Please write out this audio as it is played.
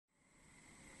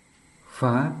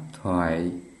Pháp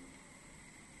thoại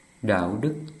Đạo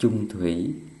Đức Chung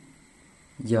Thủy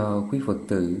do quý Phật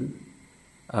tử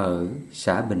ở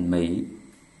xã Bình Mỹ,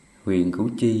 huyện Củ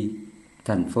Chi,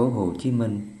 thành phố Hồ Chí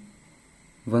Minh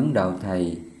vấn đạo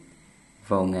thầy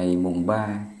vào ngày mùng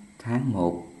 3 tháng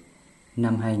 1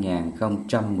 năm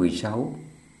 2016.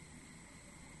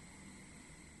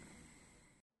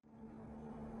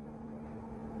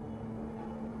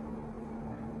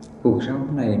 Cuộc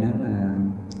sống này nó là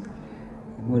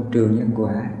môi trường nhân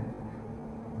quả.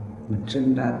 Mình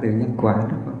sinh ra từ nhân quả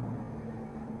đó không?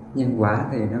 Nhân quả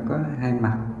thì nó có hai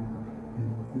mặt,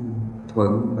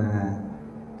 thuận và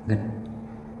nghịch.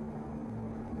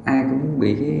 Ai cũng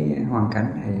bị cái hoàn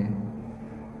cảnh này.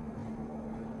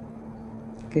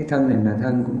 Cái thân này là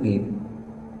thân của nghiệp.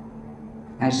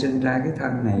 Ai sinh ra cái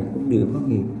thân này cũng đều có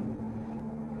nghiệp,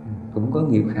 cũng có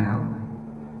nghiệp khảo.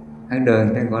 Ở đời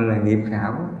người ta gọi là nghiệp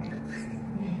khảo.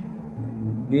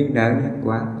 Duyên nợ nhân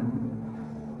quả,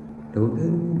 đủ thứ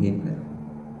nghiệp hết.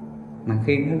 Mà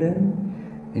khi nó đến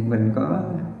thì mình có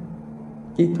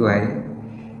trí tuệ,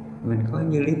 mình có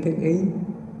như lý tác ý,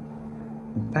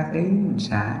 mình tác ý, mình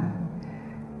xả,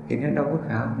 thì nó đâu có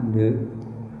khảo mình được.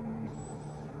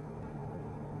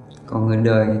 Còn người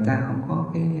đời người ta không có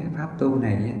cái pháp tu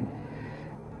này,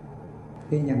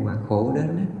 cái nhân quả khổ đến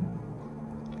đó.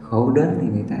 Khổ đến thì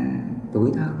người ta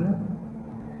tủi thân lắm,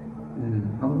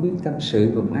 không biết tâm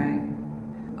sự cùng ai,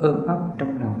 ôm ấp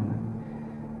trong lòng,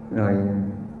 rồi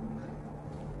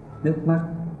nước mắt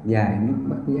dài, nước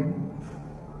mắt vắng.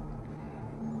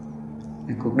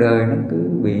 Cuộc đời nó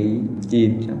cứ bị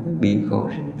chìm trong cái biển khổ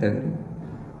sinh tử.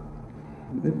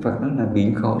 Đức Phật nói là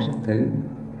biển khổ sinh tử.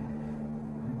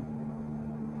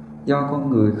 Do con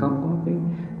người không có cái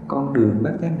con đường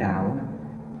bát chánh đạo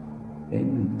để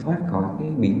mình thoát khỏi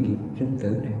cái biển nghiệp sinh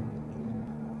tử này.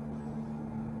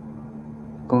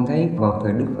 Con thấy vào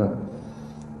thời Đức Phật,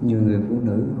 nhiều người phụ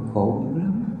nữ khổ dữ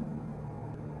lắm,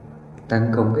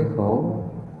 tận cùng cái khổ.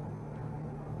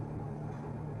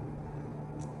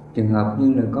 Trường hợp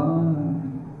như là có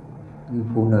người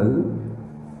phụ nữ,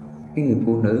 cái người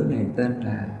phụ nữ này tên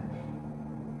là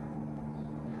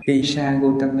Isa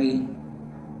Gotami.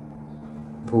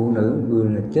 Phụ nữ vừa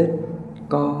là chết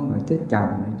con mà chết chồng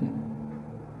nữa chứ.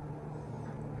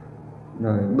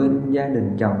 Rồi bên gia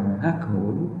đình chồng hắt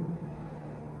hủi,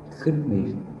 khinh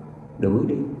miệt, đuổi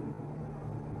đi.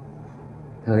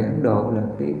 Thời Ấn Độ là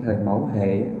cái thời mẫu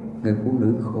hệ, người phụ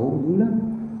nữ khổ dữ lắm.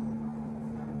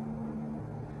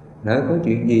 Lỡ có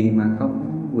chuyện gì mà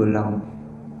không vừa lòng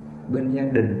bên gia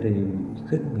đình thì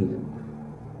khinh miệt.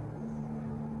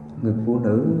 Người phụ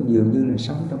nữ dường như là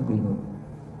sống trong địa ngục.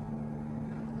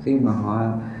 Khi mà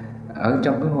họ ở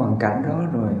trong cái hoàn cảnh đó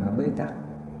rồi họ bế tắc,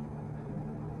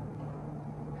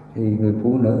 thì người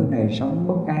phụ nữ này sống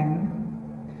bất an lắm,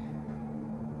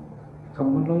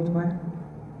 không có lối thoát.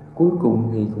 Cuối cùng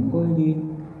thì cũng có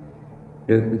duyên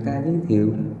được người ta giới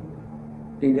thiệu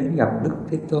đi đến gặp Đức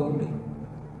Thế Tôn đi.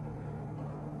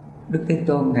 Đức Thế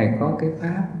Tôn Ngài có cái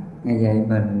pháp, Ngài dạy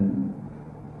mình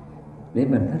để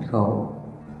mình hết khổ.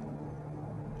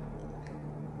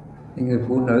 Thì người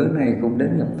phụ nữ này cũng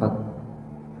đến gặp Phật,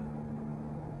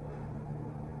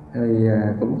 rồi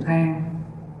cũng than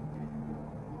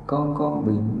con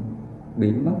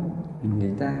bị mất,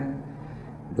 người ta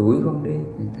đuổi con đi,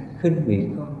 người ta khinh miệt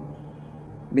con.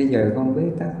 Bây giờ con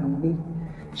bế tắc không biết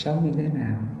sống như thế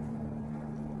nào.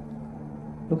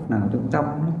 Lúc nào trong tâm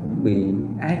nó cũng bị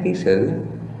ái cái sự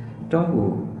trói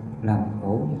buộc, làm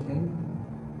khổ như thế.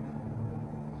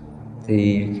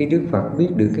 Thì khi Đức Phật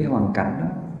biết được cái hoàn cảnh đó,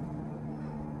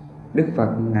 Đức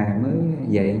Phật Ngài mới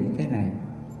dạy như thế này.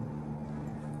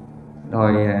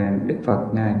 Rồi Đức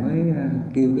Phật Ngài mới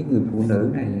kêu cái người phụ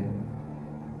nữ này: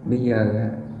 bây giờ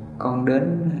con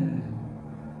đến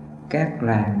các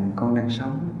làng con đang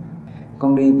sống,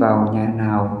 con đi vào nhà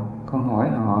nào, con hỏi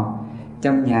họ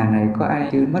trong nhà này có ai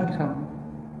chưa mất không.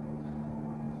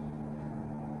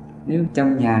 Nếu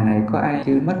trong nhà này có ai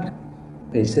chưa mất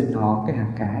thì xin họ cái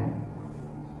hạt cải.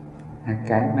 Hạt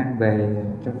cải mang về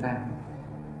cho ta.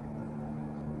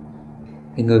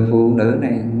 Thì người phụ nữ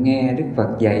này nghe Đức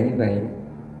Phật dạy như vậy,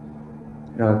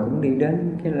 rồi cũng đi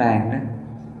đến cái làng đó,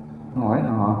 hỏi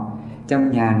họ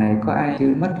trong nhà này có ai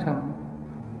chưa mất không.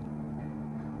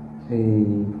 Thì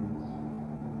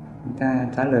người ta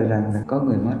trả lời rằng là có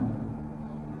người mất.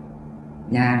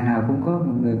 Nhà nào cũng có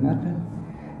một người mất đó,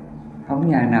 không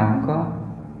nhà nào không có.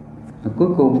 Và cuối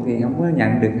cùng thì không có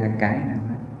nhận được hạt cải nào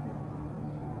hết.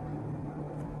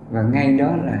 Và ngay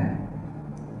đó là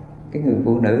cái người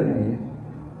phụ nữ này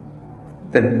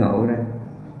tỉnh ngộ ra.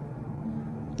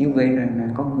 Như vậy là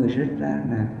con người sinh ra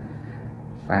là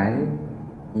phải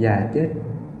già chết,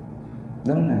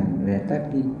 Đó là lẽ tất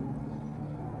nhiên.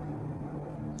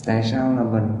 Tại sao là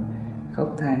mình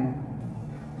khóc than?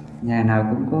 Nhà nào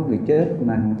cũng có người chết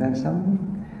mà người ta sống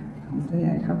không thấy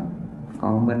ai khóc,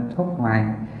 còn mình khóc hoài,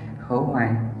 khổ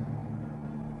hoài.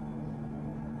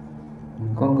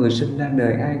 Con người sinh ra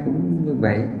đời ai cũng như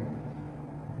vậy.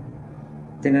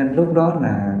 Cho nên lúc đó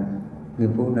là người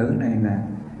phụ nữ này là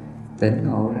tỉnh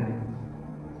ngộ ra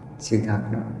sự thật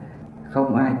đó,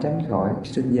 không ai tránh khỏi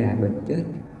sinh già bệnh chết.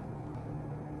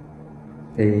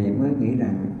 Thì mới nghĩ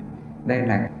rằng đây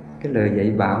là cái lời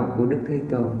dạy bảo của Đức Thế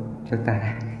Tôn cho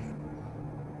ta.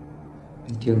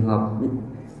 Trường hợp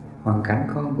hoàn cảnh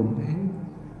con cũng thế,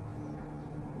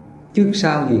 trước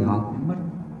sau gì họ cũng mất.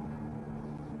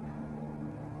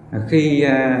 Khi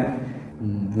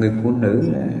người phụ nữ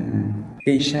là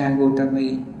Isa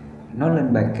Gautami nói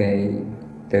lên bài kệ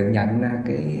tự nhận ra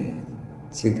cái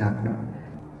sự thật đó,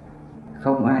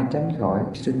 không ai tránh khỏi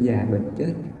sinh già bệnh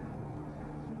chết,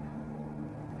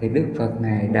 thì Đức Phật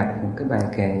Ngài đọc một cái bài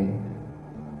kệ.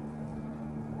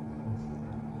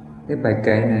 Cái bài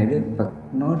kệ này Đức Phật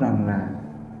nói rằng là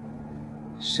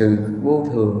sự vô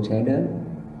thường sẽ đến,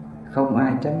 không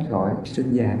ai tránh khỏi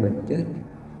sinh già bệnh chết.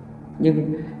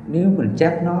 Nhưng nếu mình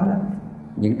chấp nó đó,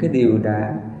 những cái điều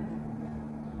đã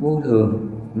vô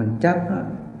thường mình chấp nó,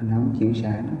 mình không chịu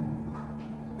xả nó,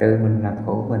 tự mình làm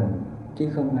khổ mình chứ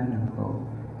không ai làm khổ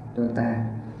cho ta.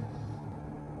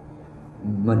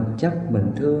 Mình chấp,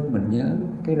 mình thương, mình nhớ,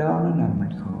 cái đó nó làm mình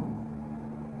khổ.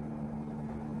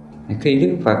 Khi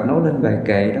Đức Phật nói lên bài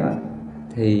kệ đó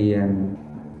thì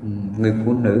người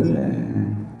phụ nữ là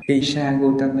Isa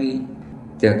Gautami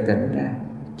chợt tỉnh ra,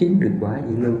 chứng được quả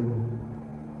dự lưu.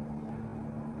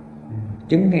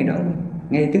 Chứng ngay đó,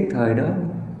 ngay tức thời đó.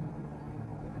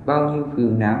 Bao nhiêu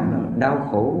phiền não, đau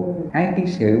khổ, ái cái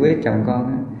sự với chồng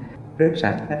con rớt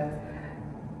sạch hết,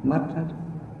 mất hết,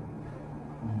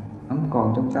 không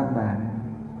còn trong tâm bà nữa.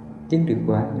 Chứng được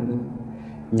quả dự lưu,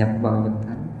 nhập vào nhập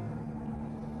thánh.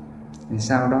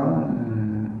 Sau đó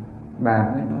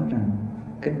bà mới nói rằng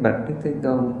kính bạch Đức Thế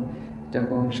Tôn, cho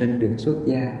con xin được xuất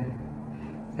gia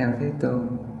theo Thế Tôn.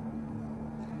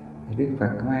 Đức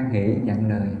Phật hoan hỷ nhận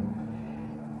lời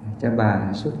cho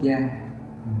bà xuất gia,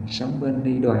 sống bên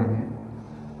ni đoàn.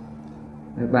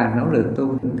 Bà nỗ lực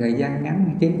tu thời gian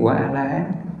ngắn chứng quả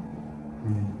A-la-hán,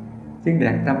 chứng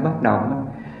đạt tâm bất động.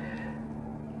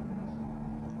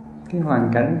 Cái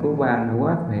hoàn cảnh của bà là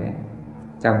quá khỏe,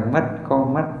 chồng mất,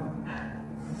 con mất,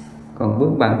 còn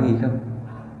vướng bận gì không?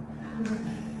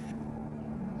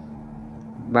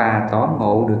 Bà tỏ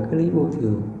ngộ được cái lý vô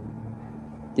thường.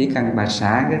 Chỉ cần bà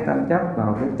xả cái tâm chấp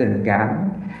vào cái tình cảm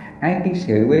ái cái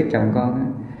sự với chồng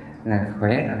con là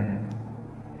khỏe rồi.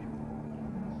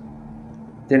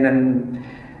 Cho nên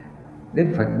Đức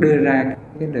Phật đưa ra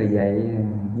cái lời dạy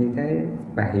như thế,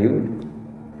 bà hiểu,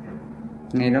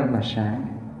 ngay đó bà xả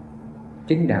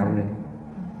chứng đạo rồi.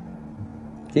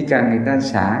 Chỉ cần người ta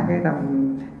xả cái tâm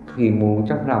phiền muộn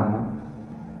trong lòng,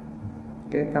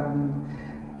 cái tâm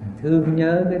thương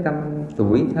nhớ, cái tâm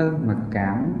tủi thân mặc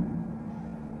cảm,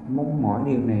 mong mỏi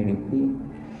điều này điều kia,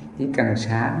 chỉ cần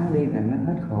xả nó đi là nó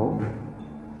hết khổ.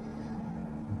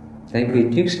 Tại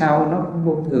vì trước sau nó cũng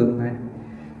vô thường mà,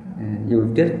 dù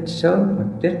chết sớm hoặc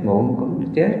chết muộn cũng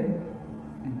chết,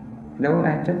 đâu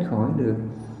ai tránh khỏi được.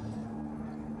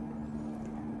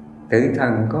 Tử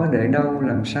thần có đợi đâu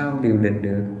làm sao điều định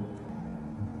được.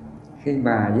 Khi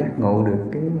bà giác ngộ được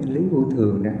cái lý vô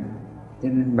thường đó, cho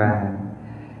nên bà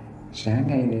xả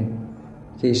ngay đi.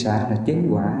 Khi xả là chứng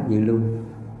quả dự lưu,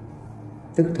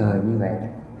 tức thời như vậy.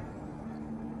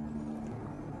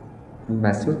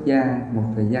 Bà xuất gia một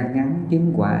thời gian ngắn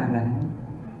chứng quả A-la-hán.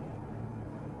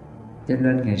 Cho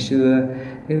nên ngày xưa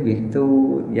cái việc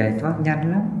tu giải thoát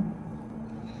nhanh lắm.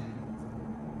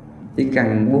 Chỉ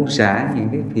cần buông xả những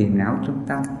cái phiền não trong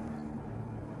tâm.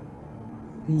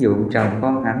 Ví dụ chồng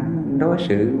con ảnh đối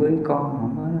xử với con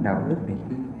không có đạo đức này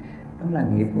kia, đó là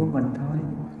nghiệp của mình thôi.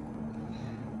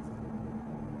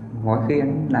 Mỗi khi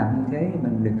anh làm như thế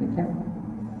mình đừng có chấp,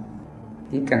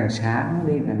 chỉ cần xả nó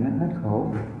đi là nó hết khổ.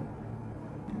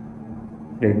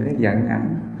 Đừng có giận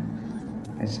ảnh,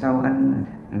 tại sao anh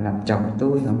làm chồng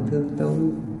tôi không thương tôi,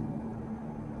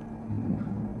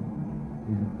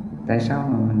 tại sao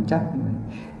mà mình chấp mình?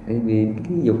 Tại vì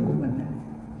cái dục của mình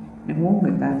nó muốn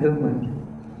người ta thương mình,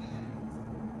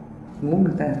 muốn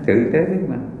người ta tử tế với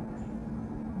mình,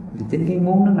 thì chính cái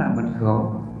muốn nó làm mình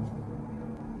khổ.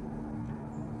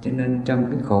 Cho nên trong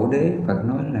cái khổ đế Phật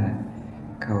nói là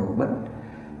cầu bất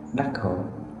đắc khổ,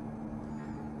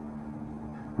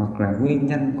 hoặc là nguyên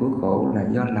nhân của khổ là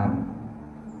do lòng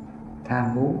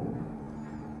tham muốn.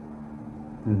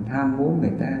 Mình tham muốn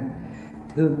người ta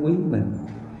thương quý mình,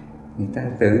 người ta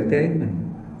tử tế mình,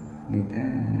 người ta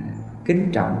kính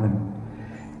trọng mình,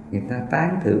 người ta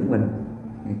tán thưởng mình,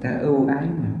 người ta ưu ái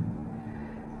mình,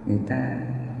 người ta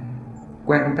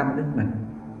quan tâm đến mình.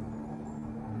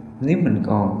 Nếu mình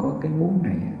còn có cái muốn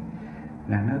này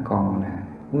là nó còn là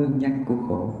nguyên nhân của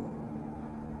khổ.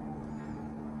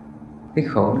 Cái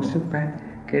khổ nó xuất phát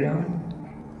cái đó.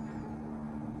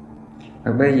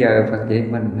 Và bây giờ Phật dạy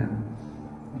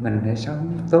mình hãy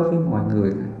sống tốt với mọi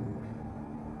người,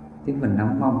 chứ mình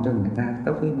không mong cho người ta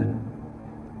tốt với mình.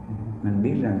 Mình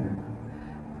biết rằng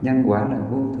nhân quả là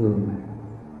vô thường mà.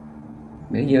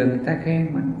 Bây giờ người ta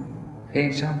khen mình,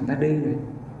 khen xong người ta đi rồi,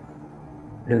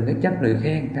 đừng có chấp lời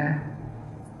khen người ta.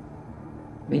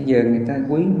 Bây giờ người ta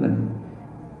quý mình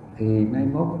thì mai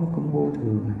mốt nó cũng vô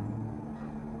thường mà.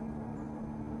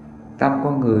 Tâm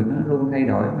con người nó luôn thay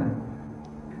đổi mà.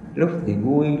 Lúc thì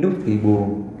vui, lúc thì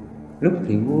buồn. Lúc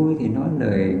thì vui thì nói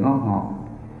lời ngon ngọt,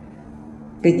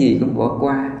 cái gì cũng bỏ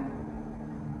qua.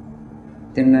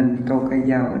 Cho nên câu cây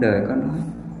dao ở đời có nói: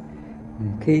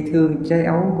 khi thương trái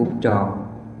ấu cũng tròn,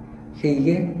 khi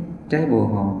ghét trái bồ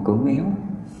hòn cũng méo.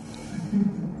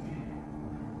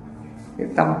 Cái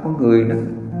tâm con người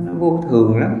nó vô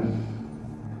thường lắm.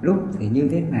 Lúc thì như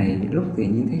thế này, lúc thì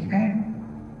như thế khác.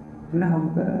 Nó không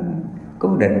có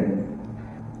cố định.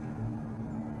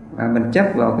 Và mình chấp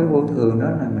vào cái vô thường đó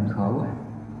là mình khổ.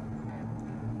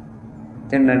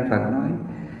 Cho nên Phật nói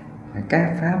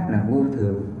các pháp là vô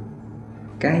thường.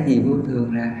 Cái gì vô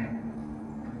thường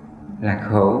là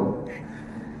khổ.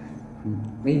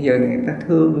 Bây giờ người ta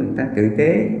thương, người ta tử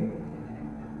tế,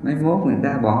 mai mốt người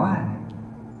ta bỏ.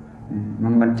 Mà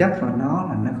mình chấp vào nó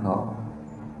là nó khổ.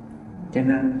 Cho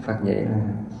nên Phật dạy là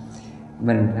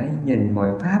mình phải nhìn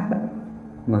mọi pháp đó,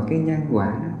 mọi cái nhân quả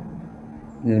đó.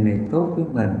 Người này tốt với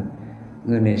mình,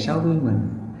 người này xấu với mình,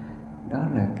 đó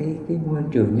là cái môi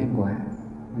trường nhân quả.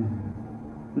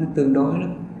 Nó tương đối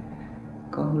lắm.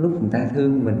 Có lúc người ta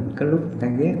thương mình, có lúc người ta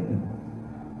ghét mình.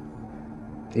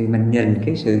 Thì mình nhìn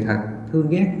cái sự thật thương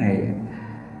ghét này,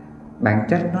 bản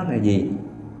chất nó là gì?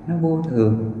 Nó vô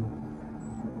thường.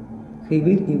 Khi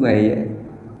biết như vậy,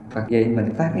 Phật dạy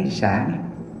mình phát ý xả.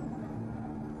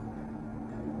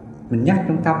 Mình nhắc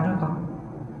trong tâm đó con.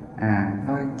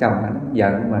 Thôi chồng anh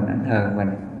giận mình, anh hờn mình,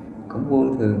 cũng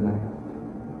vô thường mà.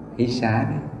 Hỷ xả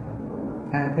đi,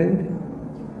 tha thứ đi.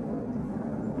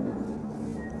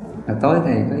 Tối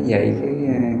thầy có dạy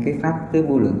cái pháp tứ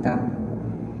vô lượng tâm.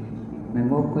 Mai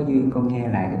mốt có duyên con nghe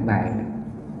lại cái bài đó.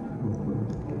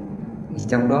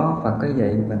 Trong đó Phật có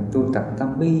dạy mình tu tập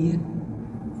tâm bi á.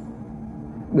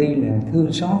 Bi là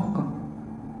thương xót con.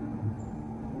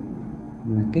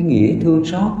 Mà cái nghĩa thương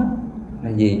xót á là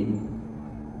gì?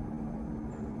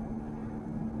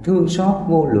 Thương xót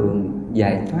vô lượng,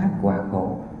 giải thoát quả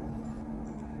khổ.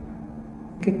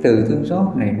 Cái từ thương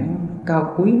xót này nó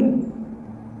cao quý lắm.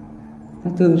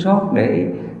 Nó thương xót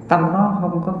để tâm nó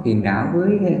không có phiền não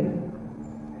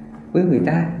với người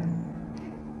ta.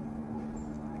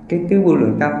 Cái tứ vô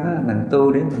lượng tâm đó là mình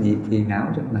tu để mình diệt phiền não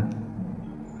cho mình.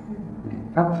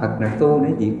 Pháp Phật là tu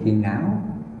để diệt phiền não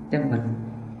cho mình.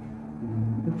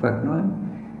 Đức Phật nói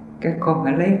các con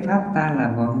hãy lấy pháp ta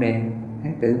làm ngọn đèn,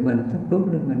 hãy tự mình thắp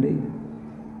đuốc lên mình đi.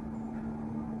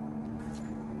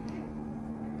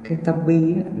 Cái tâm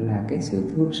bi là cái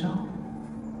sự thương xót.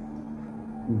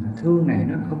 Thương này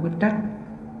nó không có trách,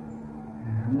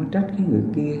 không có trách cái người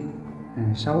kia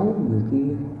xấu, người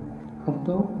kia không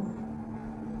tốt.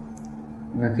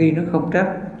 Và khi nó không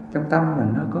trách, trong tâm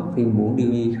mình nó có phiền muộn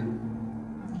điều gì không?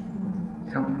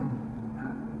 Không.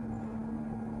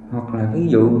 Hoặc là ví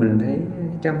dụ mình thấy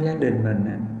trong gia đình mình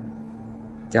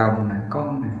chồng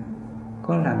con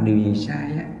có làm điều gì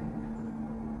sai á,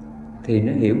 thì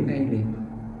nó hiểu ngay liền.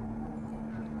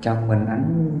 Chồng mình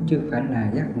ảnh chưa phải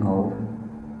là giác ngộ,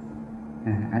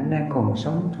 ảnh đang còn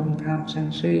sống trong tham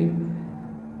sân si.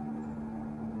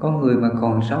 Con người mà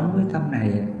còn sống với tâm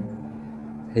này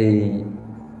thì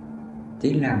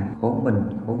chỉ làm khổ mình,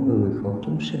 khổ người, khổ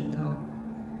chúng sinh thôi.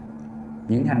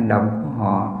 Những hành động của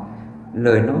họ,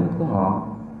 lời nói của họ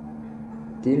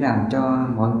chỉ làm cho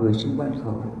mọi người xung quanh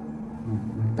khổ.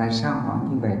 Tại sao họ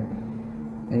như vậy?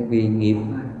 Tại vì nghiệp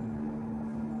mà.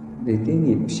 Vì cái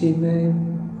nghiệp si mê,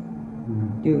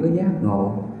 chưa có giác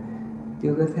ngộ,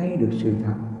 chưa có thấy được sự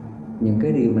thật. Những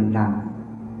cái điều mình làm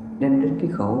đem đến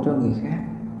cái khổ cho người khác.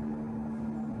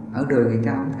 Ở đời người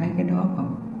ta không thấy cái đó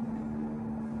không?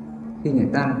 Khi người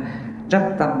ta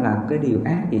trách tâm làm cái điều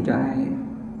ác gì cho ai ấy,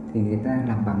 thì người ta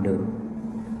làm bằng được.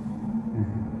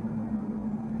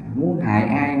 Muốn hại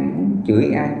ai, muốn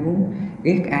chửi ai, muốn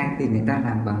ghét ai thì người ta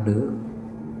làm bằng được.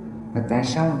 Và tại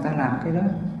sao người ta làm cái đó?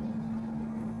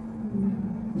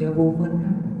 Do vô minh,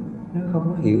 nó không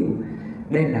có hiểu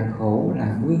Đây là khổ,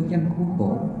 là nguyên nhân của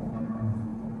khổ.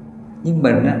 Nhưng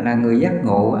mình là người giác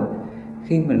ngộ,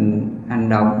 khi mình hành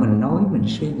động, mình nói, mình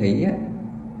suy nghĩ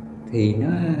thì nó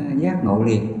giác ngộ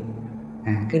liền.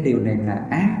 Cái điều này là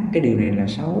ác, cái điều này là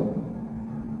xấu,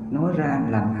 nói ra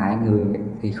làm hại người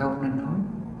thì không nên nói.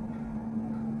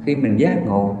 Khi mình giác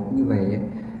ngộ như vậy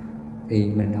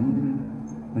thì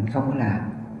mình không có làm,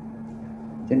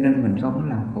 cho nên mình không có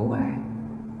làm khổ ai.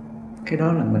 Cái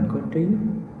đó là mình có trí.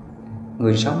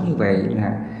 Người sống như vậy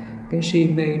là cái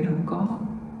si mê nó không có,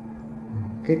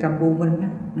 cái tâm vô minh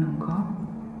nó không có.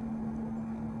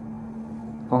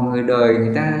 Còn người đời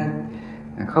người ta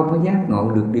không có giác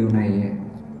ngộ được điều này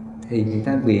thì người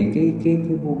ta bị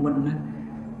cái vô minh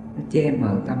nó che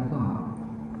mờ tâm của họ.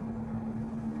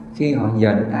 Khi họ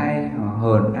giận ai, họ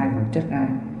hờn ai, họ trách ai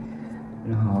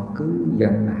là họ cứ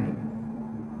giận mãi,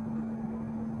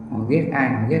 họ ghét ai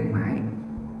họ ghét mãi,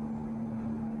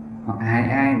 họ hại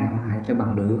ai là họ hại cho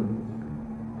bằng được.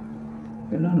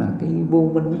 Cái đó là cái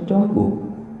vô minh nó trói buộc,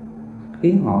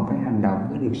 khiến họ phải hành động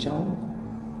cái điều xấu.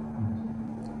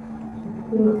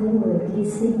 Nhưng mà cái người khi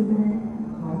sinh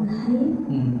họ không thấy,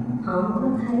 họ không có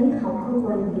thấy, không có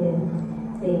quay về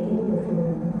thì cái người phụ nữ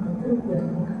họ tức giận.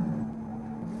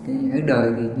 Ở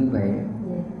đời thì như vậy.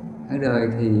 Ở đời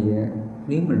thì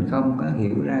nếu mình không có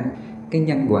hiểu ra cái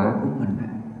nhân quả của mình,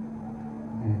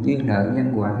 duyên nợ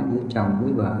nhân quả giữa chồng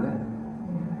với vợ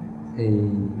thì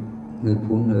người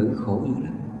phụ nữ khổ dữ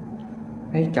lắm.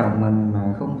 Thấy chồng mình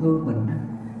mà không thương mình,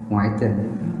 ngoại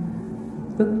tình,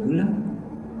 tức dữ lắm.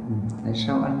 Tại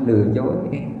sao anh lừa dối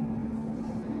em,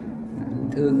 anh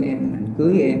thương em, anh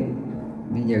cưới em,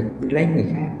 bây giờ lấy người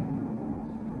khác.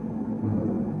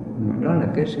 Đó là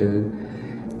cái sự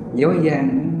dối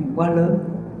gian quá lớn,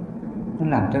 nó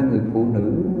làm cho người phụ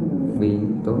nữ bị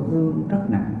tổn thương rất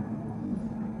nặng.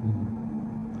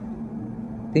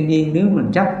 Tuy nhiên nếu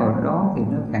mình chấp vào đó thì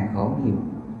nó càng khổ nhiều.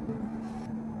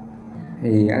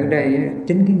 Thì ở đây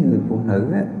chính cái người phụ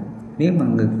nữ nếu mà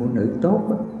người phụ nữ tốt,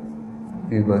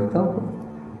 người vợ tốt,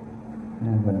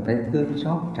 là mình phải thương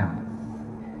xót chồng,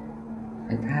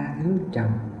 phải tha thứ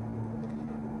chồng.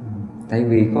 Tại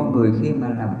vì con người khi mà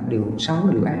làm điều xấu,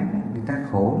 điều ác, người ta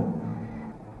khổ.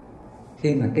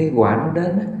 Khi mà cái quả nó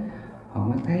đến, họ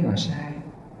mới thấy họ sai,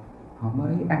 họ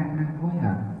mới ăn năn hối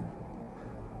hận.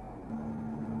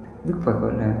 Đức Phật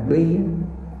gọi là bi,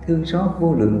 thương xót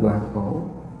vô lượng quả khổ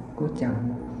của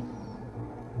chồng.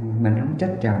 Mình không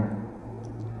trách chồng,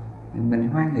 mình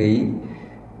hoan hỷ,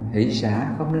 hỷ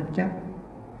xả, không nên chấp.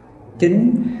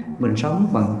 Chính mình sống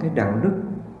bằng cái đạo đức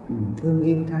thương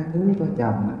yêu tha thứ cho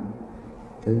chồng,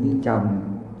 tự nhiên chồng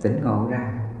tỉnh ngộ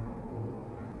ra,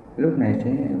 lúc này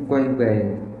sẽ quay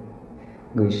về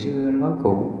người xưa lối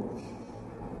cũ.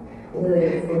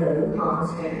 Người phụ nữ họ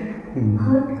sẽ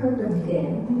hết có tình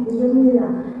cảm, giống như là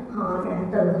họ đã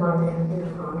từ hồi nào thì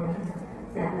họ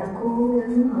đã cố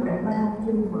gắng, họ đã bao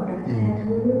dung, họ đã tha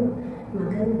thứ rồi. Mà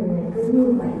cái người này cứ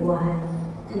như vậy hoài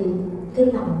thì cái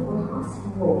lòng của họ sẽ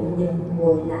nguội dần,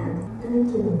 nguội lạnh, tới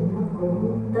chừng nó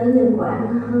cũng tới nhân quả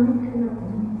nó hết, cái nó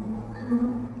cũng hết.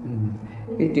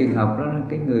 Cái trường hợp đó là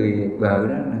cái người vợ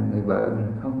đó là người vợ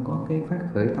không có cái phát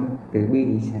khởi tâm từ bi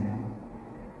hỷ xả,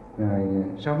 rồi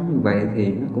sống như vậy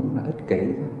thì nó cũng là ích kỷ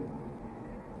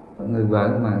thôi. Người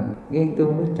vợ mà ghen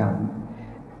tuông với chồng,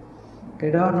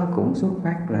 cái đó nó cũng xuất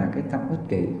phát là cái tâm ích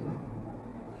kỷ.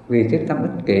 Vì cái tâm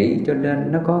ích kỷ cho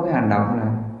nên nó có cái hành động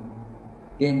là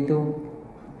ghen tuông.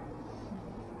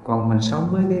 Còn mình sống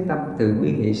với cái tâm từ bi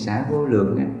hỷ xả vô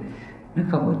lượng nó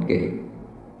không ích kỷ,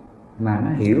 mà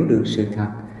nó hiểu được sự thật.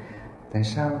 Tại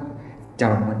sao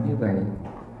chồng mình như vậy,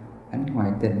 anh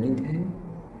ngoại tình như thế,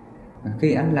 mà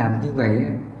khi anh làm như vậy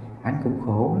anh cũng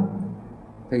khổ lắm.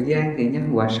 Thời gian thì nhân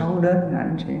quả xấu đến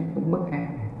anh sẽ cũng bất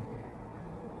an.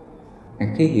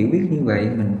 Khi hiểu biết như vậy,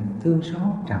 mình thương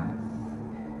xót chồng,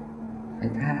 phải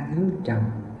tha thứ chồng.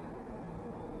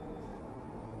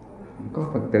 Có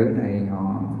Phật tử này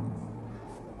họ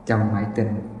chồng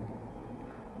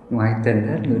ngoại tình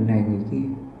hết người này người kia.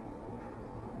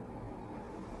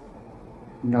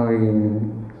 Rồi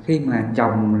khi mà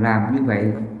chồng làm như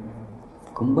vậy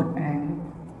cũng bất an,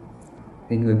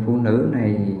 thì người phụ nữ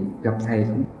này gặp thầy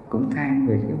cũng than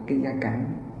về cái gia cảnh,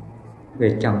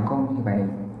 về chồng con như vậy,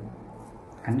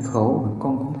 ảnh khổ mà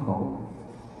con cũng khổ.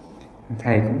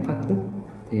 Thầy cũng phân tích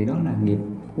thì đó là nghiệp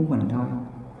của mình thôi.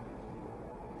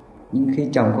 Nhưng khi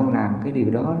chồng con làm cái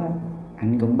điều đó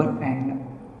anh cũng bất an đó.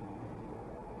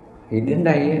 Thì đến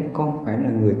đây con phải là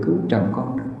người cứu chồng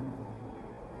con đó.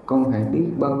 Con phải biết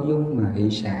bao dung mà hỷ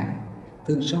xả,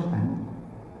 thương xót ảnh.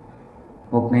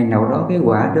 Một ngày nào đó cái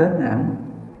quả đến là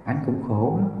ảnh cũng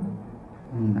khổ lắm.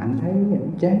 Ảnh thấy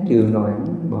ảnh chán chường rồi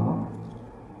ảnh bỏ.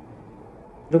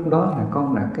 Lúc đó là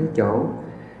con là cái chỗ,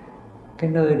 cái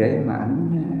nơi để mà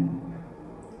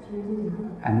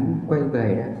ảnh quay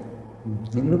về đó.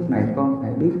 Những lúc này con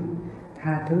phải biết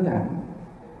tha thứ ảnh.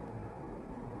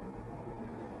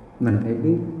 Mình phải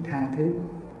biết tha thứ.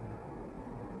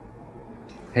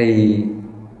 Thì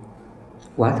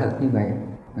quả thật như vậy.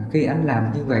 Mà khi anh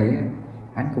làm như vậy,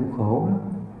 anh cũng khổ lắm.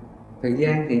 Thời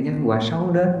gian thì nhân quả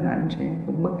xấu đến là anh sẽ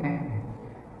cũng bất an,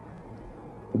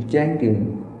 cũng chán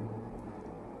chường.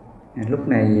 Lúc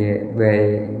này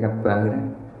về gặp vợ đó,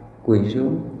 quỳ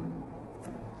xuống: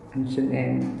 anh xin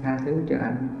em tha thứ cho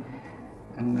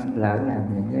anh lỡ làm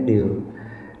những cái điều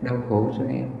đau khổ cho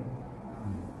em.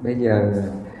 Bây giờ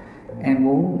em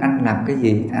muốn anh làm cái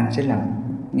gì anh sẽ làm,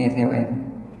 nghe theo em.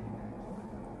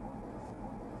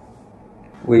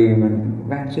 Quỳ mình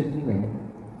van xin như vậy.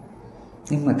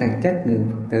 Nhưng mà thực chất người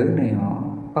Phật tử này họ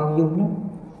bao dung lắm.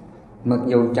 Mặc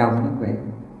dù chồng như vậy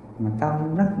mà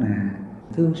tâm rất là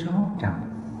thương xót chồng,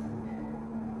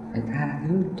 phải tha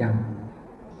thứ chồng.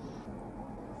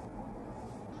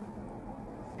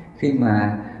 Khi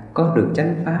mà có được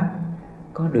chánh pháp,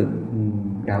 có được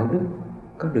đạo đức,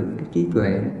 có được cái trí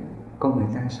tuệ, con người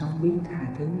ta sống biết tha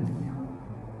thứ lẫn nhau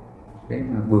để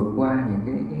mà vượt qua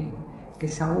những cái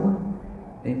xấu đó,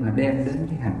 để mà đem đến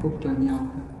cái hạnh phúc cho nhau.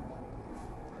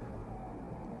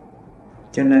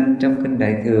 Cho nên trong kinh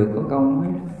Đại Thừa có câu nói: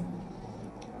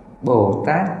 Bồ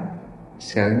Tát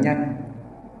sợ nhanh,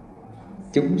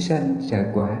 chúng sanh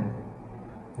sợ quả.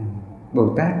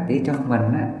 Bồ Tát chỉ cho mình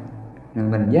á, là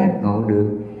mình giác ngộ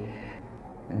được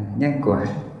nhân quả.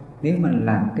 Nếu mình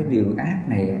làm cái điều ác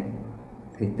này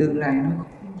thì tương lai nó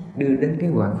đưa đến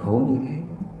cái quả khổ như thế,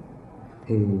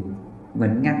 thì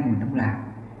mình ngăn, mình không làm.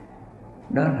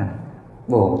 Đó là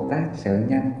Bồ Tát sợ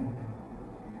nhanh.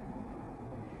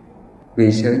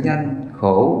 Vì sợ nhanh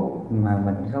khổ mà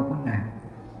mình không có làm.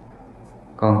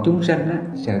 Còn chúng sanh á,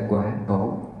 sợ quả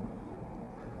khổ.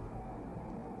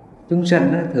 Chúng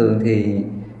sanh á, thường thì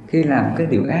khi làm cái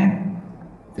điều ác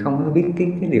không có biết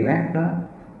cái điều ác đó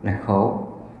là khổ,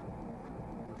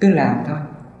 cứ làm thôi.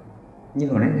 Như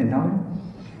hồi nãy thầy nói,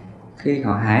 khi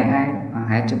họ hại ai, họ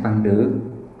hại cho bằng được.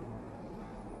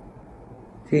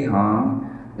 Khi họ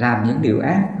làm những điều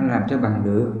ác, họ làm cho bằng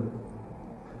được.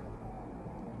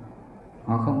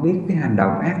 Họ không biết cái hành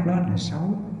động ác đó là xấu,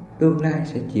 tương lai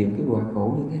sẽ chịu cái quả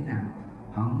khổ như thế nào,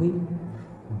 họ không biết.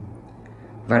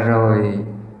 Và rồi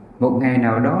một ngày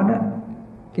nào đó đó,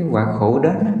 cái quả khổ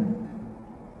đến đó,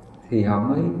 thì họ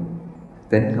mới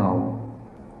tỉnh ngộ.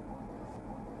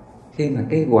 Khi mà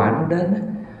cái quả nó đến đó,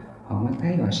 họ mới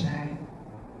thấy họ sai,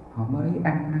 họ mới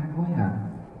ăn năn hối hận.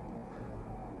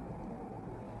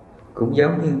 Cũng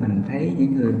giống như mình thấy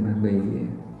những người mà bị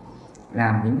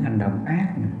làm những hành động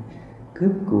ác này,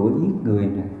 cướp của, giết người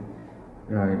này,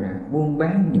 rồi là buôn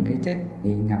bán những cái chất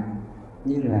nghiện ngập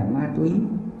như là ma túy.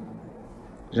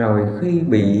 Rồi khi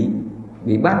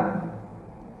bị bắt,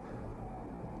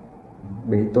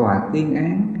 bị tòa tuyên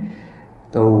án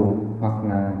tù hoặc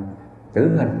là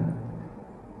tử hình,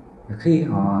 khi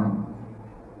họ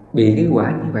bị cái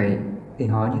quả như vậy thì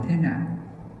họ như thế nào?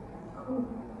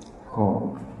 Khổ.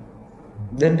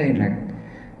 Đến đây là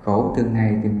khổ từng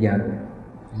ngày từng giờ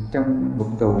trong ngục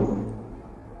tù.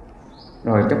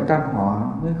 Rồi trong tâm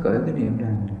họ mới khởi cái niệm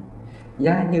rằng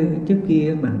giá như trước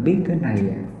kia mình biết cái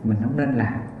này mình không nên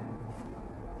làm.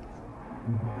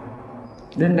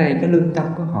 Đến đây cái lương tâm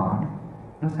của họ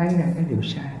nó thấy ra cái điều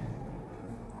sai.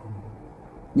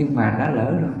 Nhưng mà đã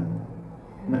lỡ rồi,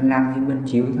 mình làm thì mình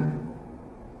chịu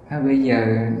thôi. Bây giờ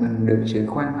mình được sự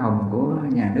khoan hồng của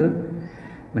nhà nước,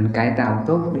 mình cải tạo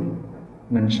tốt đi,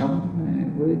 mình sống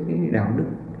với cái đạo đức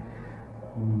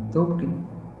tốt đi,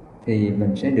 thì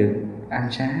mình sẽ được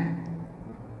an xá.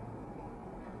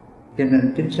 Cho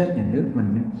nên chính sách nhà nước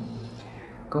mình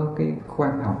có cái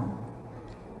khoan hồng,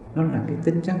 nó là cái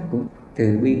tính chất của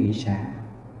từ bi hỷ xả,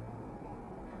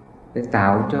 để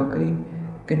tạo cho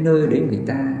cái nơi để người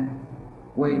ta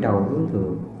quay đầu hướng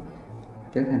thượng,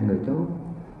 trở thành người tốt.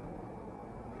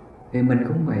 Thì mình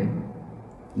cũng vậy,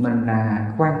 mình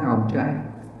là khoan hồng cho ai?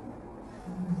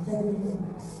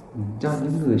 Cho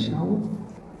những người xấu.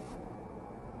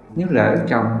 Nếu lỡ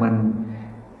chồng mình,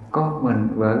 con mình,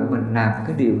 vợ mình làm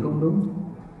cái điều không đúng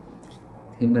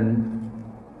thì mình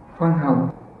khoan hồng,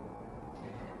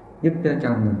 giúp cho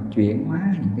chồng mình chuyển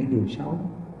hóa những cái điều xấu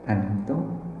thành điều tốt.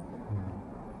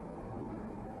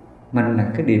 Mình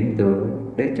là cái điểm tựa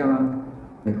để cho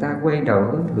người ta quay đầu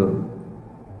hướng thượng.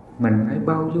 Mình phải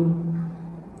bao dung,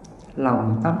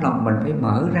 tấm lòng mình phải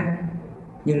mở ra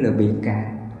như là biển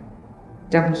cả,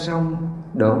 trăm sông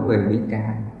đổ về biển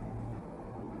cả.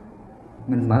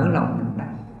 Mình mở lòng mình ra,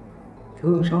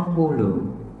 thương xót vô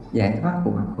lượng, giải thoát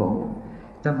của quả khổ.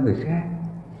 tâm người khác.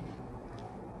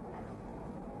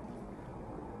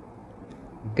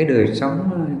 Cái đời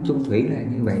sống chung thủy là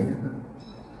như vậy đó.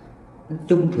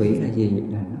 Chung thủy là gì?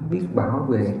 Là nó biết bảo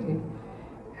vệ cái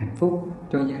hạnh phúc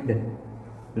cho gia đình.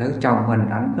 Lỡ chồng mình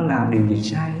ảnh có làm điều gì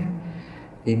sai á,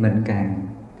 thì mình càng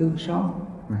thương xót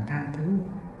và tha thứ.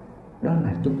 Đó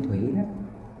là chung thủy đó.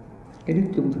 Cái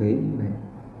đức chung thủy như vậy.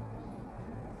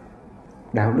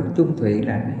 Đạo đức chung thủy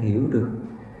là nó hiểu được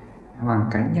hoàn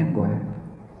cảnh nhân quả.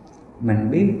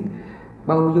 Mình biết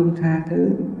bao dung tha thứ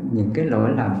những cái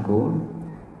lỗi lầm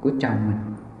của chồng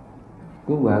mình,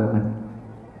 của vợ mình.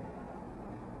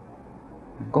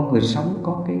 Con người sống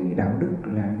có cái đạo đức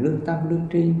là lương tâm lương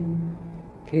tri.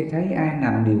 Khi thấy ai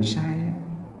làm điều sai,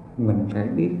 mình phải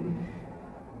biết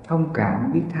thông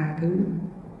cảm, biết tha thứ.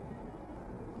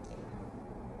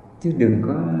 Chứ đừng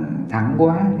có thẳng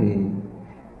quá thì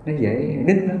nó dễ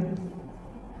đứt lắm.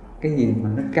 Cái gì mà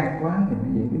nó căng quá thì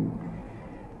nó dễ đứt.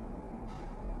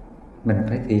 Mình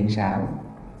phải thiện xảo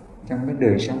trong cái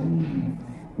đời sống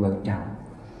vợ chồng.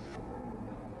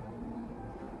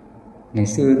 Ngày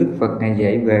xưa Đức Phật Ngài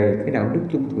dạy về cái đạo đức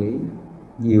chung thủy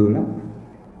nhiều lắm.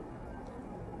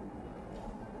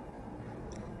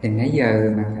 Thì nãy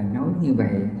giờ mà phải nói như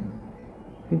vậy,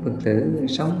 quý Phật tử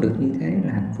sống được như thế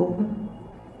là hạnh phúc đó.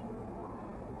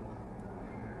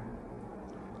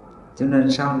 Cho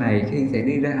nên sau này khi thầy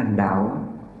đi ra hành đạo,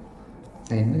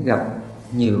 thầy mới gặp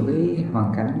nhiều cái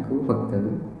hoàn cảnh của Phật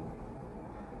tử.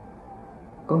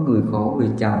 Có người khổ vì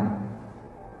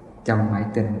chồng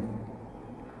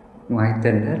ngoại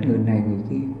tình hết người này người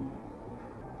kia.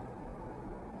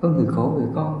 Có người khổ vì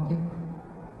con chứ.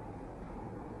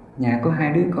 Nhà có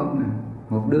 2 đứa con mà,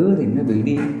 một đứa thì nó bị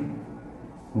điên,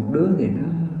 một đứa thì nó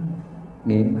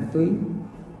nghiện ma túy.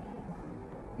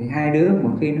 Thì 2 đứa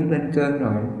một khi nó lên cơn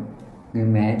rồi, người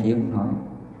mẹ chịu không nổi,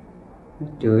 nó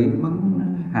chửi mắng, nó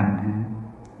hành hạ.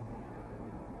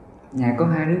 Nhà có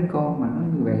 2 đứa con mà nó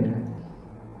như vậy rồi.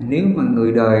 Nếu mà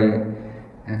người đời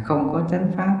không có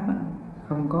chánh pháp,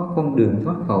 không có con đường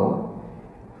thoát khổ,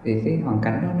 thì cái hoàn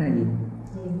cảnh đó là gì?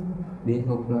 Địa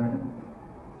ngục rồi đó.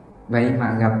 Vậy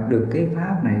mà gặp được cái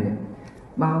pháp này,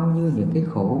 bao nhiêu những cái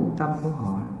khổ tâm của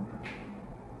họ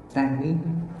tan biến.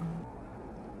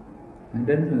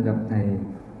 Đến rồi gặp thầy,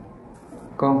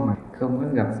 con mà không có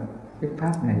gặp cái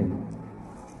pháp này,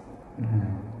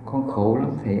 con khổ lắm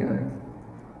thầy ơi,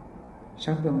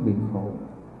 sống trong biển khổ.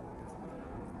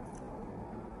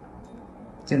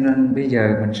 Cho nên bây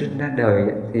giờ mình sinh ra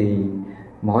đời thì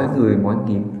mỗi người mỗi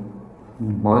nghiệp,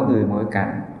 mỗi người mỗi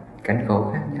cảnh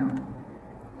khổ khác nhau.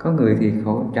 Có người thì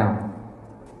khổ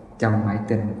chồng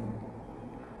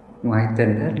ngoại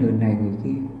tình hết người này người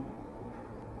kia.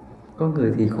 Có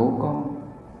người thì khổ con,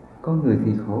 có người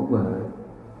thì khổ vợ,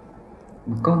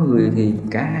 mà có người thì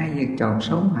cả hai vợ chồng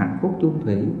sống hạnh phúc chung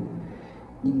thủy,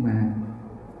 nhưng mà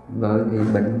vợ thì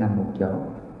bệnh nằm một chỗ.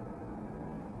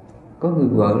 Có người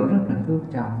vợ rất là thương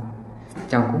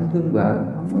chồng cũng thương vợ,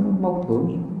 không có mâu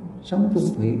thuẫn, sống chung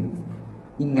thủy,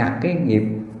 nhưng ngặt cái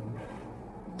nghiệp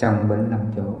chồng bệnh nằm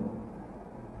chỗ,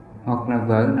 hoặc là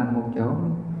vợ nằm một chỗ.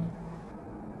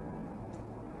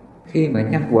 Khi mà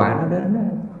nhân quả nó đến đó,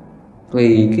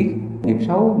 tùy cái nghiệp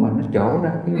xấu mà nó trổ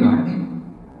ra cái quả.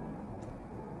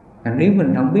 Và nếu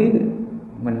mình không biết,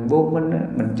 mình vô minh,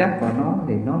 mình trách vào nó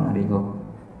thì nó là địa ngục.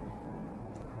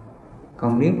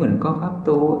 Còn nếu mình có pháp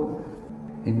tu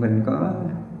thì mình có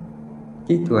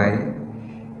trí tuệ,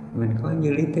 mình có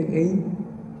như lý tác ý,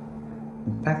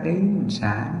 mình tác ý, mình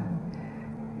xả,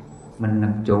 mình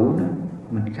làm chủ nó,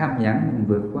 mình kham nhẫn, mình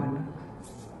vượt qua nó,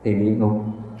 thì địa ngục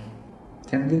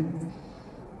chấm dứt.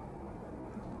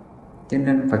 Cho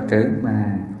nên Phật tử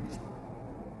mà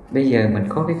bây giờ mình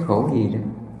có cái khổ gì đó,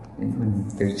 để mình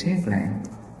tự xét lại,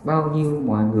 bao nhiêu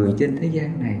mọi người trên thế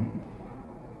gian này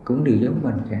cũng đều giống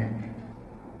mình cả.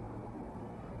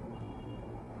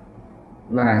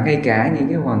 Và ngay cả những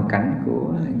cái hoàn cảnh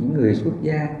của những người xuất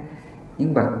gia,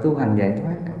 những bậc tu hành giải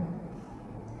thoát,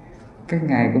 các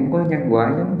ngài cũng có nhân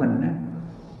quả giống mình đó,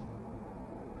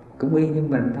 cũng y như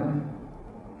mình thôi.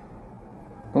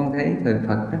 Con thấy thời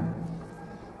Phật đó,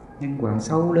 nhân quả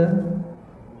xấu lớn.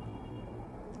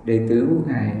 Đệ tử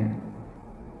của ngài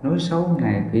nói xấu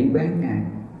ngài, phỉ báng ngài,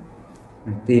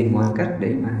 tìm mọi cách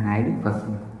để mà hại Đức Phật.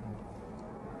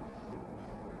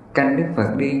 Canh Đức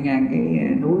Phật đi ngang cái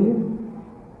núi đó,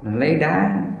 lấy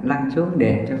đá lăn xuống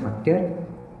đè cho Phật chết.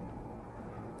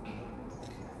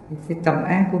 Cái tâm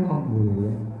ác của con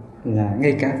người là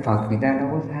ngay cả Phật người ta đâu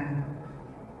có tha đâu.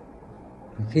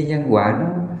 Khi nhân quả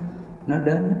nó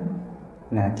đến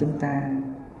là chúng ta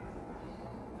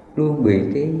luôn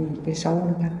bị cái xấu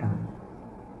nó tác động.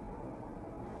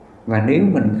 Và nếu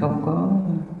mình không có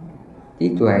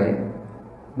trí tuệ,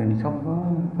 mình không có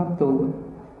pháp tu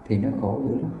thì nó khổ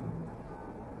dữ lắm.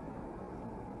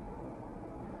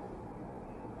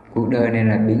 Cuộc đời này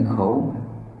là biển khổ mà.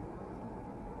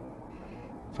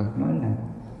 Phật nói là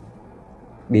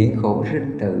biển khổ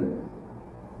sinh tử.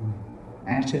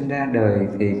 Ai sinh ra đời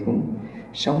thì cũng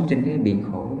sống trên cái biển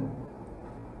khổ đó.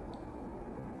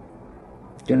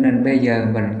 Cho nên bây giờ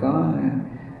mình có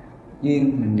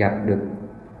duyên mình gặp được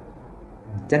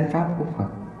chánh pháp của Phật.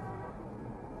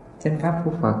 Chánh pháp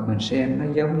của Phật mình xem nó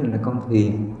giống như là con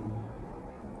thuyền.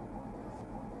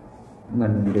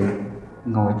 Mình được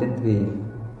ngồi trên thuyền,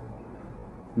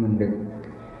 mình được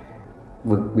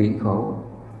vượt biển khổ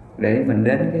để mình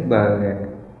đến cái bờ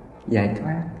giải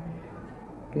thoát,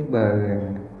 cái bờ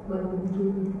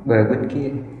bên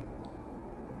kia.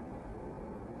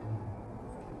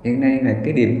 Hiện nay là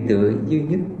cái điểm tựa duy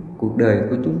nhất cuộc đời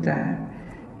của chúng ta,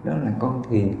 đó là con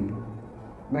thuyền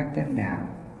bát chánh đạo.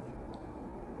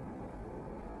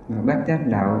 Mà bát chánh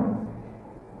đạo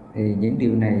thì những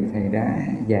điều này thầy đã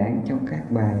giảng trong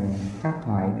các bài pháp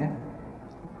thoại đó.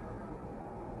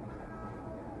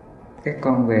 Các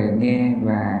con về nghe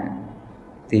và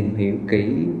tìm hiểu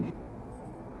kỹ,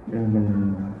 rồi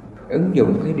mình ứng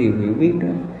dụng cái điều hiểu biết đó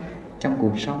trong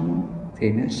cuộc sống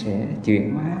thì nó sẽ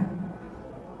chuyển hóa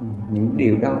những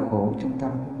điều đau khổ trong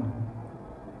tâm của mình.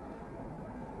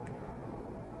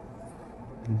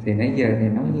 Thì nãy giờ thì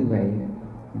nói như vậy,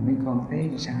 mấy con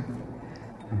thấy sao?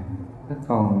 Có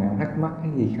còn thắc mắc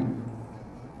cái gì không?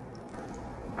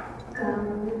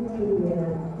 Con thì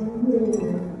giống như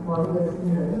là mọi người phụ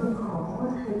nữ nó khổ,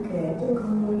 hay kể cho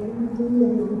con nghe, giống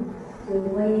như từ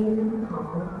quay họ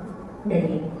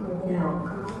đẹp, họ giàu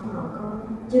có, họ có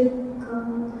chức, có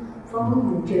phó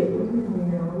vụ trưởng,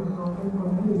 họ không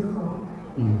còn gì khổ.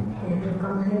 Nên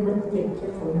con hay bên dịch cho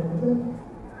phụ nữ.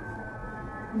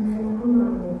 Nên có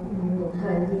một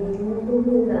thời gian giống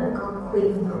như là con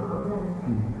khuyên họ là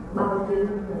bao dung,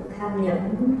 tham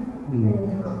nhẫn, nên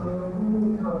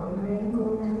họ đang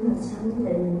cố gắng là sống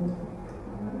tình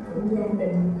cũng gia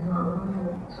đình họ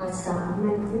sợ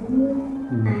mang tính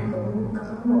ai cũng có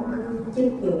một cái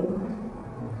chức vụ,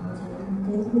 họ sẽ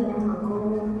tính ra họ cố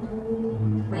gắng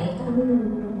 7-8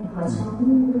 năm họ sống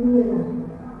giống như là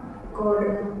cô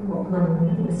đơn một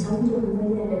mình, mà sống chung với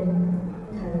gia đình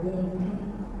thời gian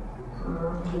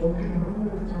họ chịu ảnh hưởng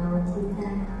chia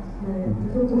tay.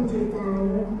 Lúc mà chia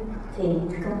tay thì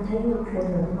con thấy phụ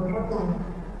nữ họ rất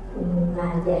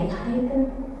là giải thoát đó.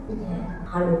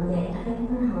 Họ được giải thoát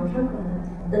đó, họ rất là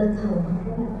tinh thần, họ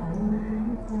rất là thoải mái.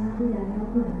 Đó là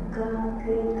nó là có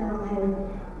cái con hay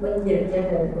bây giờ cho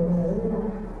đời phụ nữ là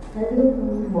tới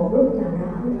một lúc nào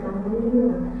đó con mới biết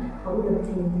là không được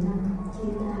thì chia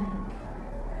tay.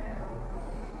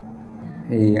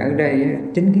 Thì ở đây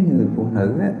chính cái người phụ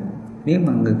nữ á, nếu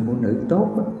mà người phụ nữ tốt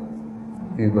á,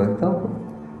 người vợ tốt á,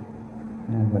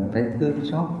 là mình phải thương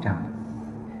xót chồng,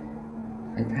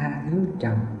 phải tha thứ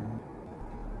chồng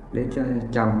để cho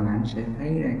chồng anh sẽ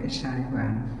thấy ra cái sai của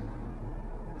anh.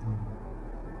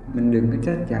 Mình đừng có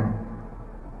trách chồng,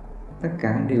 tất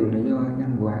cả đều là do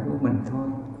nhân quả của mình thôi.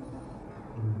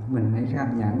 Mình hãy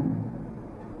cam nhẫn.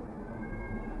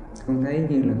 Con thấy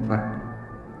như là Phật,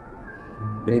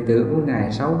 đệ tử của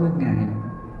Ngài xấu với Ngài,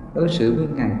 đối xử với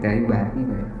Ngài tệ bạc như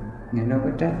vậy, Ngài đâu có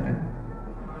trách đâu.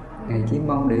 Ngài chỉ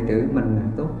mong đệ tử mình là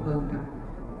tốt hơn thôi,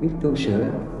 biết tu sửa.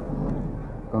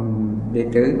 Còn đệ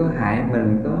tử có hại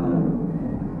mình, có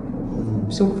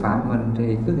xúc phạm mình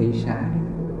thì cứ hỷ xả đi,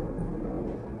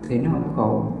 thì nó không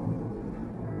khổ.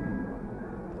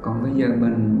 Còn bây giờ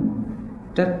mình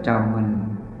trách chồng mình,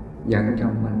 giận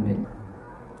chồng mình thì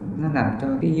nó làm cho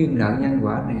cái duyên nợ nhân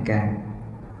quả này càng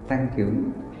tăng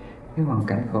trưởng cái hoàn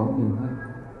cảnh khổ nhiều hơn.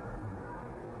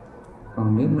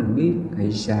 Còn nếu mình biết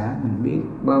hỷ xả, mình biết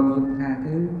bao dung tha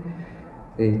thứ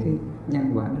thì cái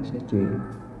nhân quả nó sẽ chuyển.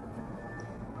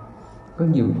 Có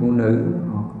nhiều phụ nữ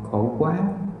họ khổ quá,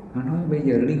 họ nói bây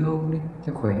giờ ly hôn đi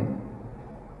cho khỏe.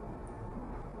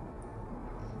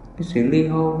 Cái sự ly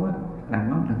hôn á, là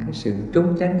nó là cái sự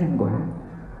trốn tránh nhân quả.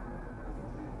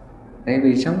 Tại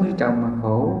vì sống với chồng mà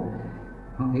khổ,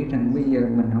 họ nghĩ rằng bây giờ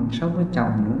mình không sống với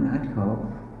chồng nữa là hết khổ.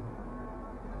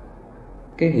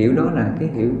 Cái hiểu đó là cái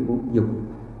hiểu của dục,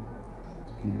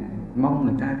 mong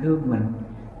người ta thương mình.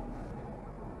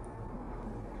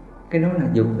 Cái đó là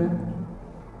dục đó.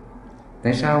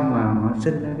 Tại sao mà họ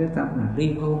sinh ra cái tâm là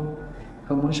ly hôn,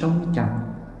 không có sống với chồng?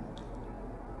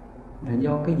 Là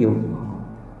do cái dục của họ.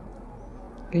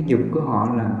 Cái dục của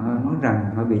họ là họ nói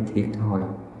rằng họ bị thiệt thòi.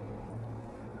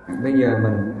 Bây giờ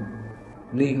mình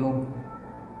ly hôn,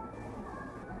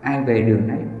 ai về đường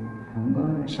đấy, không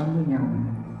có sống với nhau nữa.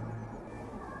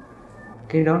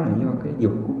 Cái đó là do cái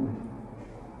dục của mình.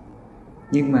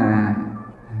 Nhưng mà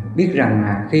biết rằng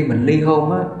là khi mình ly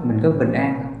hôn á, mình có bình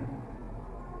an không?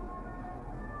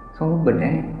 Không có bình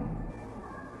an.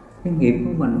 Cái nghiệp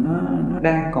của mình nó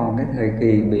đang còn cái thời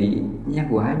kỳ bị nhân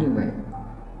quả như vậy.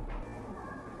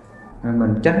 Rồi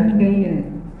mình tránh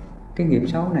cái nghiệp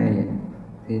xấu này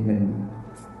thì mình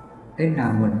thế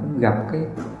nào mình cũng gặp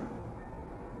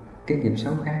cái nghiệp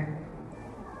xấu khác.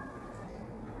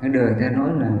 Ở đời người ta nói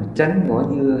là tránh vỏ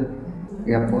dưa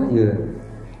gặp vỏ dừa.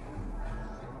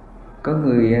 Có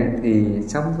người thì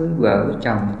sống với vợ với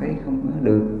chồng thấy không có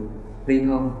được, ly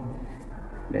hôn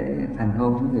để thành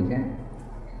hôn với người khác.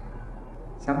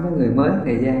 Sống với người mới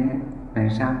thời gian là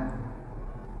sao?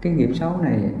 Cái nghiệp xấu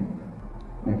này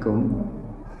cũng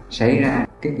xảy ra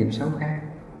cái nghiệp xấu khác.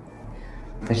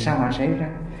 Tại sao họ xảy ra?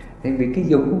 Tại vì cái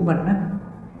dục của mình á,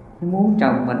 nó muốn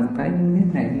chồng mình phải như thế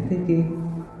này như thế kia.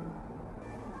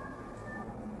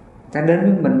 Ta đến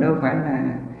với mình đâu phải là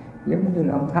giống như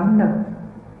là ông thánh đâu,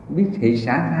 biết thị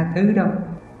xã tha thứ đâu.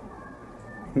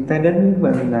 Người ta đến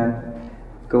với mình là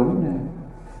cũng là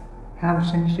tham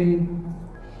sân si.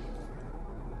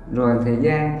 Rồi thời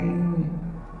gian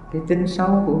cái tính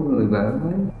xấu của người vợ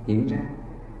mới hiện ra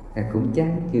là cũng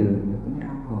chán chường, cũng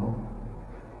đau khổ,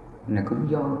 là cũng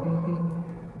do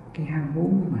cái ham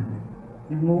muốn của mình.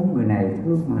 Nó muốn người này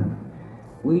thương mình,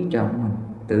 quý trọng mình,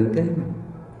 tử tế mình,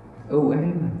 ưu ái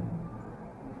mình.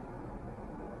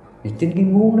 Thì chính cái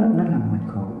muốn đó nó làm mình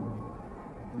khổ.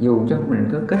 Dù cho mình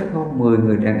có kết hôn 10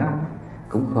 người đàn ông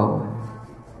cũng khổ.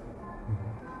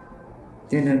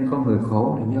 Cho nên con người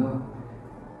khổ là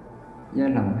do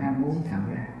lòng ham muốn tạo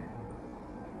ra.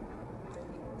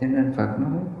 Cho nên Phật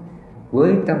nói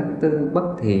với tâm tư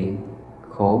bất thiện,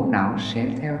 khổ não sẽ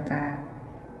theo ta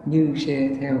như xe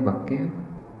theo vật kéo.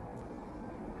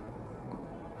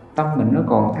 Tâm mình nó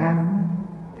còn tham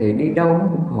thì đi đâu nó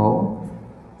cũng khổ.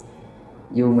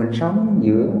 Dù mình sống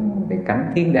giữa cái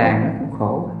cảnh thiên đàng nó cũng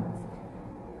khổ.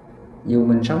 Dù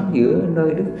mình sống giữa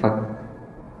nơi Đức Phật,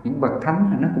 những bậc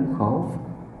thánh là nó cũng khổ.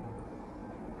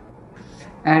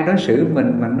 Ai đối xử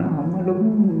mình mà nó không có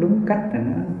đúng cách là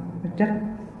nó trách,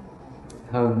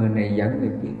 hơn người này giận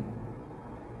người kia.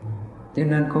 Cho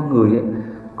nên con người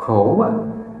khổ á,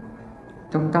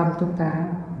 trong tâm chúng ta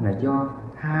là do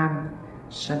tham,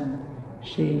 sân,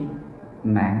 si,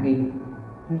 mạn nghi,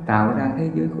 nó tạo ra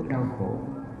thế giới của đau khổ.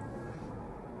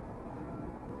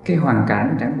 Cái hoàn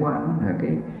cảnh chẳng qua nó là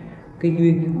cái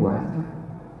duyên nhân quả thôi,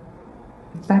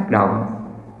 tác động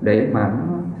để mà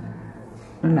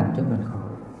nó làm cho mình khổ.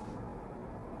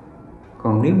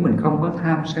 Còn nếu mình không có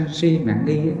tham sân si mạn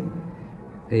nghi ấy,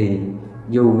 thì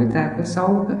dù người ta có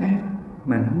xấu có ác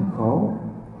mình không có khổ.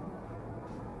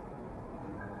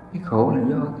 Cái khổ là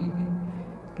do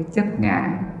cái chấp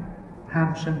ngã tham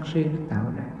sân si nó tạo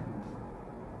ra.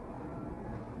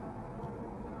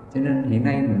 Cho nên hiện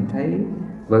nay mình thấy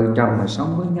vợ chồng mà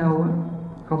sống với nhau á,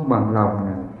 không bằng lòng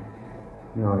nè,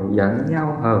 rồi giận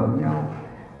nhau, hờn nhau,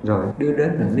 rồi đưa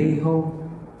đến là ly hôn,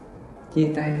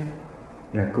 chia tay,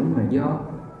 là cũng là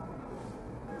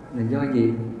do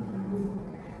gì?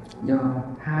 Do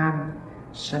tham,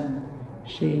 sân,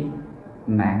 si,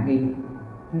 mạn nghi,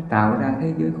 nó tạo ra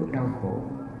thế giới của đau khổ.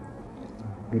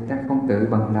 Người ta không tự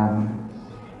bằng lòng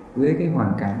với cái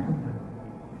hoàn cảnh của mình,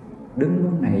 đứng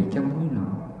lúc này trong lúc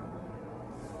nọ,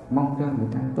 mong cho người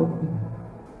ta tốt với mình.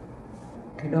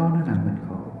 Cái đó nó làm mình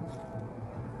khổ.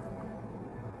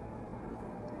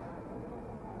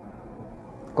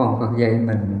 Còn Phật dạy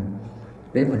mình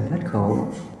để mình hết khổ,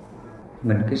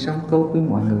 mình cứ sống tốt với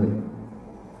mọi người,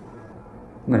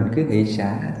 mình cứ hỷ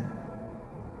xả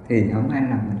thì không ai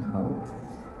làm mình khổ.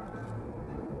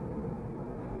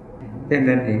 Cho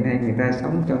nên hiện nay người ta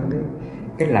sống trong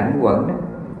cái lãng quẩn đó,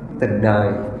 tình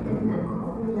đời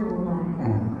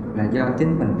là do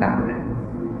chính mình tạo ra.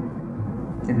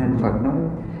 Cho nên Phật nói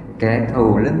kẻ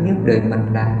thù lớn nhất đời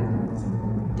mình là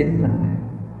chính mình.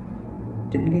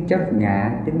 Chính cái chấp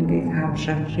ngã, chính cái tham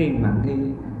sân si mạn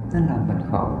nghi nó làm mình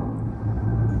khổ.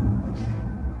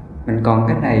 Mình còn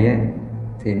cái này ấy,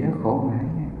 thì nó khổ mãi.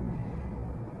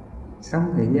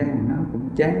 Sống thời gian nó cũng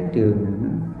chán chường, nó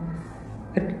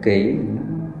ích kỷ, nó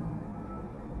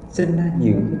sinh ra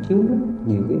nhiều cái chướng lắm,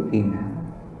 nhiều cái phiền não.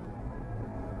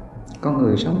 Con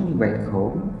người sống như vậy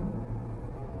khổ.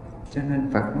 Cho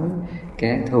nên Phật nói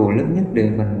kẻ thù lớn nhất đời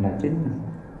mình là chính mình,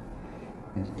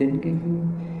 là chính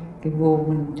cái vô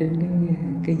minh, chính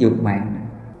cái dục mạng này,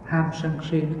 tham sân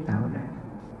si nó tạo ra,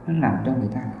 nó làm cho người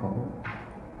ta khổ.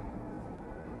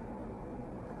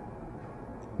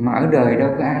 Mà ở đời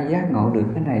đâu có ai giác ngộ được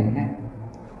cái này ha.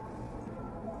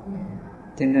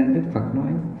 Cho nên Đức Phật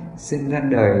nói sinh ra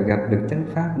đời gặp được chánh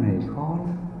pháp này khó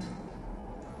lắm.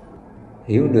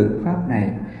 Hiểu được pháp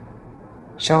này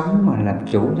sống mà làm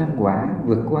chủ nhân quả,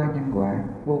 vượt qua nhân quả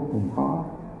vô cùng khó.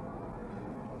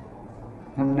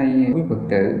 Hôm nay quý Phật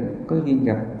tử có duyên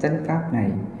gặp chánh pháp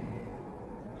này,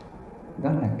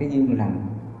 đó là cái duyên lành.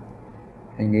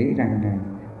 Thầy nghĩ rằng là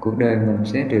cuộc đời mình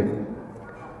sẽ được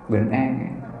bình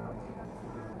an,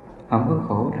 không có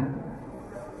khổ đâu.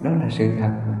 Đó là sự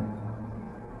thật.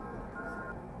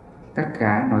 Tất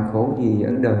cả nỗi khổ gì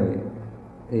ở đời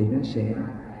thì nó sẽ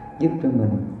giúp cho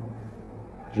mình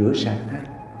rửa sạch hết,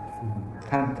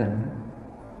 thanh tịnh.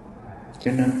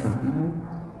 Cho nên Phật nói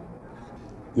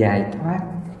giải thoát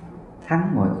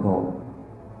thắng mọi khổ.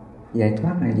 Giải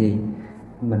thoát là gì?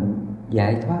 Mình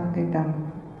giải thoát cái tâm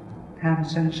tham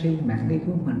sân si mạn nghi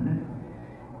của mình đó.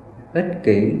 Ích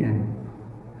kỷ nè,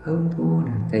 hơn thua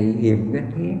nè, tị hiềm ganh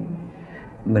ghét,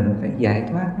 mình phải giải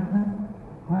thoát nó hết,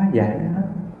 hóa giải nó hết,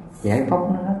 giải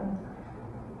phóng nó hết,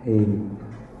 thì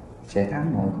sẽ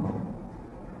thắng mọi khổ.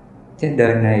 Trên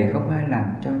đời này không ai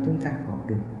làm cho chúng ta khổ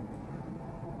được.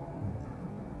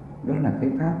 Đó là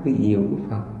cái pháp vi diệu của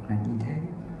Phật là như thế.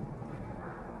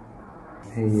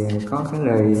 Thì có cái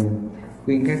lời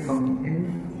khuyên các con như thế.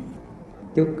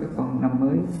 Chúc các con năm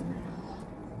mới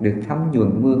được thấm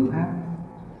nhuần mưa pháp,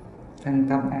 thân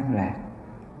tâm an lạc,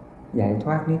 giải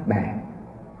thoát niết bàn.